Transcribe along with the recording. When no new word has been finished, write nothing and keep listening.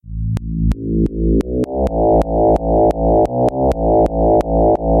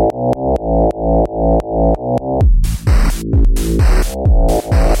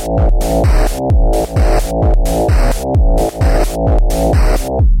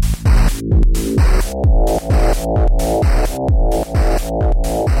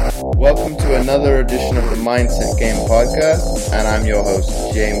Mindset Game podcast, and I'm your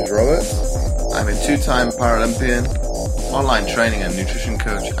host, James Roberts. I'm a two-time Paralympian, online training and nutrition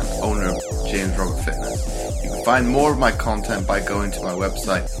coach, and owner of James Roberts Fitness. You can find more of my content by going to my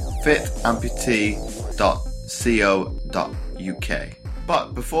website, fitamputee.co.uk.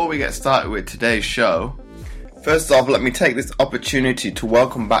 But before we get started with today's show, first off, let me take this opportunity to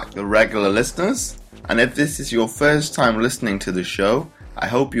welcome back the regular listeners. And if this is your first time listening to the show, I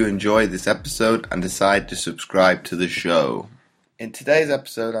hope you enjoy this episode and decide to subscribe to the show. In today's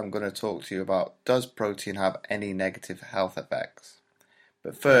episode, I'm going to talk to you about, does protein have any negative health effects?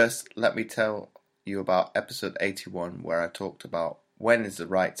 But first, let me tell you about episode 81, where I talked about when is the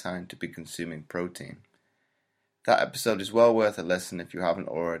right time to be consuming protein. That episode is well worth a listen if you haven't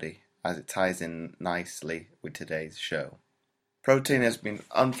already, as it ties in nicely with today's show. Protein has been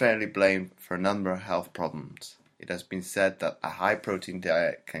unfairly blamed for a number of health problems. It has been said that a high protein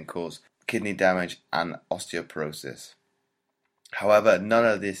diet can cause kidney damage and osteoporosis. However, none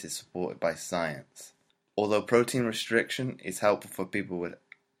of this is supported by science. Although protein restriction is helpful for people with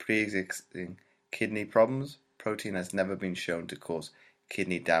pre-existing kidney problems, protein has never been shown to cause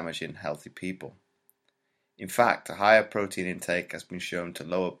kidney damage in healthy people. In fact, a higher protein intake has been shown to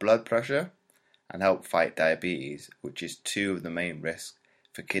lower blood pressure and help fight diabetes, which is two of the main risks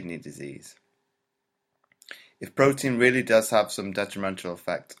for kidney disease. If protein really does have some detrimental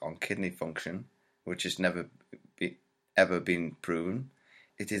effect on kidney function, which has never ever been proven,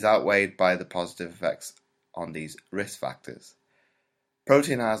 it is outweighed by the positive effects on these risk factors.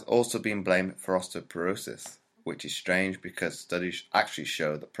 Protein has also been blamed for osteoporosis, which is strange because studies actually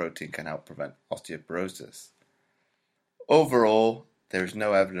show that protein can help prevent osteoporosis. Overall, there is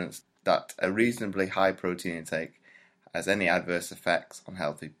no evidence that a reasonably high protein intake has any adverse effects on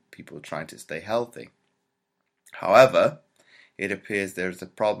healthy people trying to stay healthy. However, it appears there is a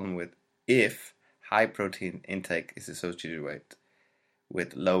problem with if high protein intake is associated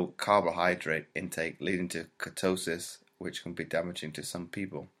with low carbohydrate intake, leading to ketosis, which can be damaging to some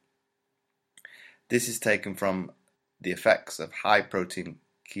people. This is taken from the effects of high protein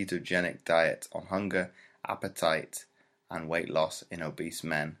ketogenic diet on hunger, appetite, and weight loss in obese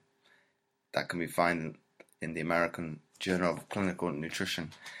men. That can be found in the American Journal of Clinical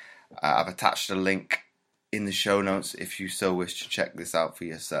Nutrition. I've attached a link in the show notes if you so wish to check this out for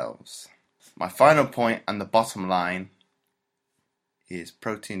yourselves. My final point and the bottom line is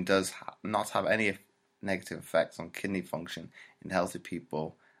protein does not have any negative effects on kidney function in healthy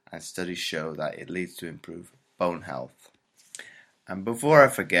people, and studies show that it leads to improved bone health. And before I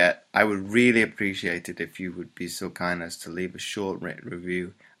forget, I would really appreciate it if you would be so kind as to leave a short written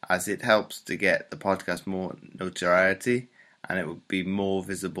review, as it helps to get the podcast more notoriety and it will be more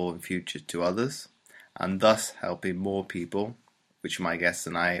visible in future to others, and thus helping more people, which my guests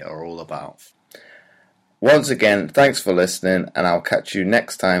and I are all about. Once again, thanks for listening, and I'll catch you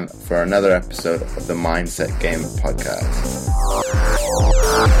next time for another episode of the Mindset Game podcast.